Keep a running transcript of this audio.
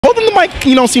holding the mic,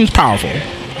 you know, seems powerful.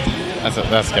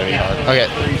 That's gonna be hard. Okay.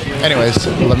 Anyways,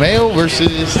 Lamayo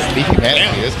versus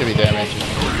BeefyManatee. This could be damn interesting.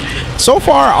 So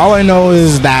far, all I know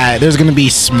is that there's going to be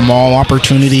small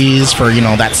opportunities for, you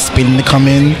know, that spin to come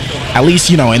in, at least,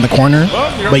 you know, in the corner.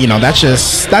 But, you know, that's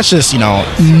just you know,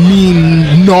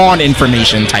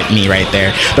 non-information type me right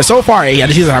there. But so far, yeah,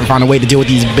 he's haven't found a way to deal with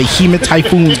these behemoth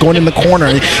typhoons going in the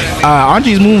corner.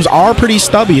 Anji's moves are pretty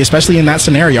stubby, especially in that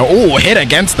scenario. Oh, hit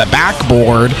against the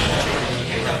backboard.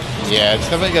 Yeah, it's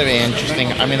definitely going to be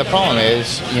interesting. I mean, the problem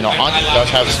is, you know, Anji does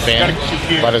have spin,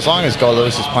 but as long as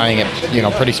Goldlewis is playing it, you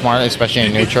know, pretty smart, especially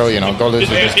in neutral, you know, Goldlewis is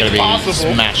just going to be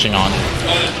smashing on.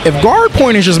 If guard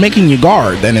point is just making you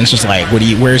guard, then it's just like,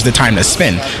 where's the time to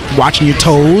spin? Watching your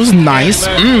toes, nice.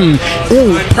 Ooh,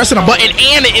 pressing a button,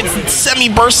 and it's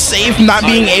semi-burst safe, not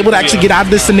being able to actually get out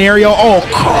of this scenario. Oh,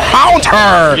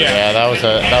 counter! Yeah, that was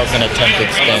an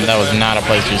attempted spin. That was not a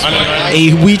place to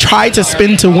spin. We tried to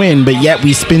spin to win, but yet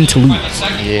we spin to lose.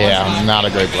 Yeah, not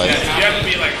a great play.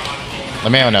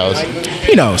 Lamayo knows.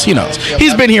 He knows.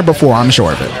 He's been here before, I'm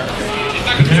sure of it.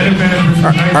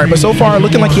 Alright, but so far,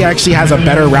 looking like he actually has a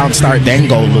better round start than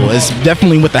Goldlewis.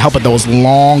 Definitely with the help of those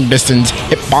long-distance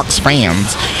hitbox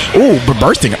fans. Ooh, but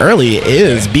bursting early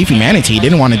is BeefyManatee.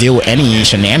 Didn't want to deal with any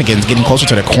shenanigans, getting closer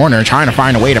to the corner, trying to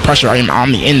find a way to pressure him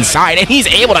on the inside, and he's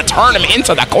able to turn him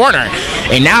into the corner.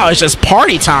 And now it's just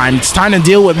party time. It's time to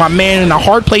deal with my man in a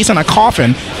hard place in a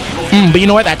coffin. But you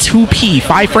know what? That 2P,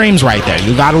 5 frames right there.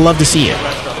 You gotta love to see it.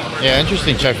 Yeah,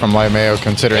 interesting check from Lamayo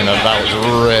considering that was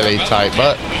really tight,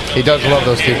 but he does love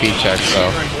those 2P checks,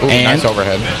 so nice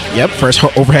overhead. Yep, first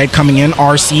overhead coming in,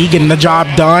 RC getting the job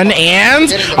done,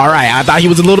 and alright, I thought he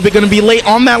was a little bit going to be late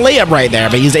on that layup right there,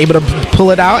 but he's able to pull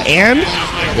it out, and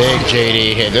big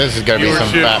JD hit. This is going to be some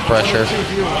fat pressure.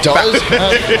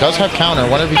 Does have counter.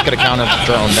 Wonder if he's going to counter the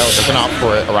drone. No, doesn't opt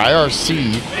for it. Or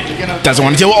IRC. Doesn't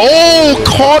want to deal. Oh,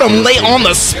 caught him late on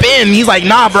the spin. He's like,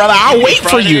 nah, brother, I'll wait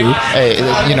for you. Hey,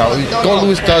 you know,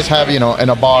 Goldlewis does have, you know, an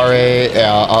Abare,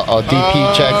 a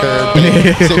DP checker,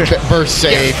 burst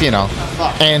safe, you know,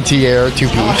 anti-air,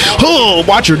 2P. Oh,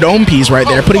 watch your dome piece right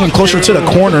there. Putting him closer to the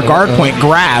corner. Guard point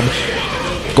grab.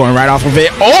 Going right off of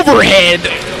it. Overhead.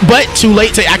 But too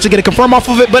late to actually get a confirm off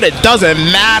of it, but it doesn't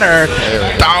matter.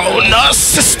 Bonus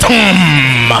system.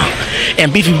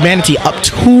 And BeefyManatee up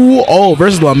 2-0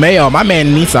 versus Lamayo. My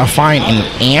man needs to find an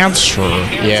answer.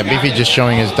 Yeah, Beefy just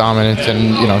showing his dominance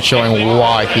and, you know, showing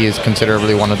why he is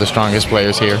considerably one of the strongest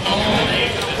players here.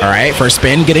 All right, first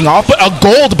spin, getting off, but a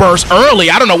gold burst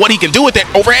early. I don't know what he can do with it.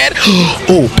 Overhead.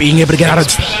 Oh, being able to get out of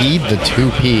speed the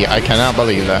 2P. I cannot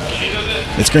believe that.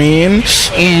 The screen,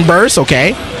 burst,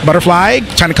 okay. Butterfly,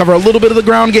 trying to cover a little bit of the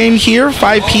ground game here.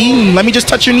 5P, let me just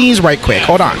touch your knees right quick.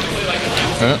 Hold on.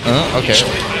 Okay.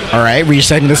 All right,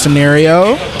 resetting the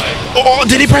scenario. Oh,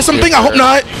 did he press something? I hope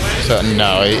not. So,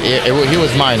 no, he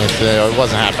was minus. It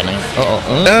wasn't happening.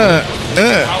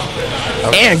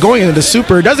 And going into the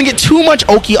super, doesn't get too much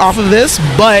Oki off of this,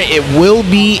 but it will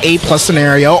be a plus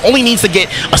scenario. Only needs to get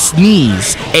a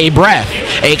sneeze, a breath,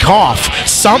 a cough,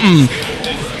 something.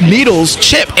 Needles,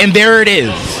 chip, and there it is.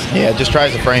 Yeah, just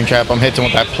tries to frame trap him, hits him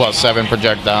with that +7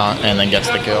 projectile, and then gets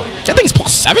the kill. That thing's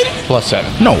 +7?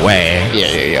 +7. No way.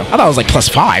 Yeah. I thought it was like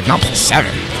 +5, not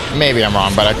 +7. Maybe I'm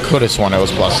wrong, but I could have sworn it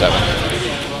was +7.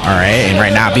 All right, and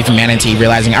right now, BeefyManatee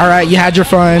realizing, all right, you had your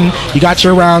fun, you got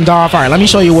your round off. All right, let me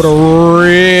show you what a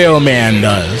real man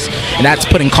does. And that's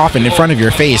putting coffin in front of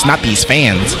your face, not these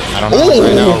fans. I don't know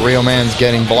right now, a real man's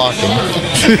getting blocking.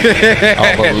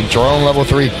 But drone level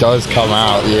 3 does come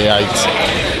out. Yikes.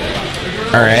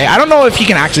 All right, I don't know if he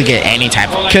can actually get any type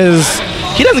of, because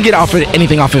he doesn't get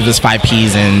anything off of his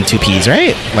 5Ps and 2Ps,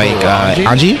 right? Like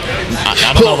Anji?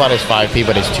 I don't know about his 5P,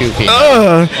 but his 2P.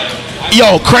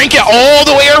 Yo, crank it all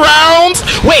the way around.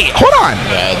 Wait, hold on.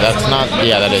 Yeah, that's not.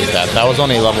 Yeah, that is that. That was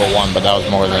only level 1, but that was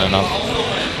more than enough.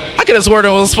 I could have sworn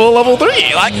it was full level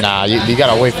 3. Like, nah, you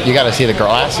gotta wait. You gotta see the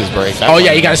glasses break. Oh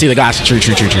yeah, you gotta see the glasses. True.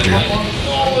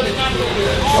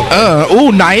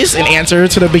 Ooh, nice. An answer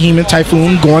to the Behemoth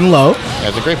Typhoon going low. Yeah,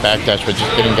 it's a great backdash, but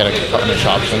just didn't get a punish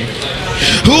option.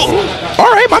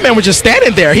 All right, my man was just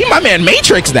standing there. My man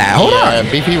Matrix that. Hold on.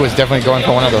 Beefy was definitely going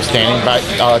for one of those standing back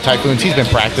typhoons. He's been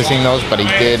practicing those, but he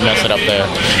did mess it up there.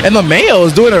 And Lamayo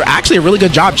is doing actually a really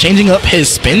good job changing up his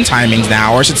spin timings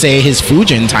now, or I should say his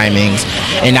Fujin timings.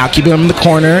 And now keeping him in the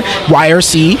corner.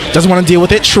 YRC doesn't want to deal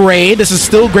with it. Trade. This is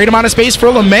still a great amount of space for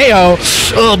Lamayo.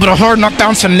 But a hard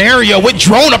knockdown scenario with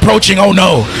drone approaching. Oh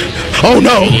no. Oh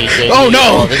no. Oh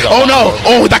no. Oh no.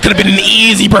 Oh, that could have been an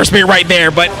easy burst bait right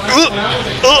there, but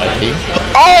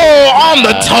oh, on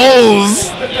the toes.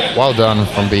 Well done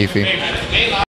from Beefy.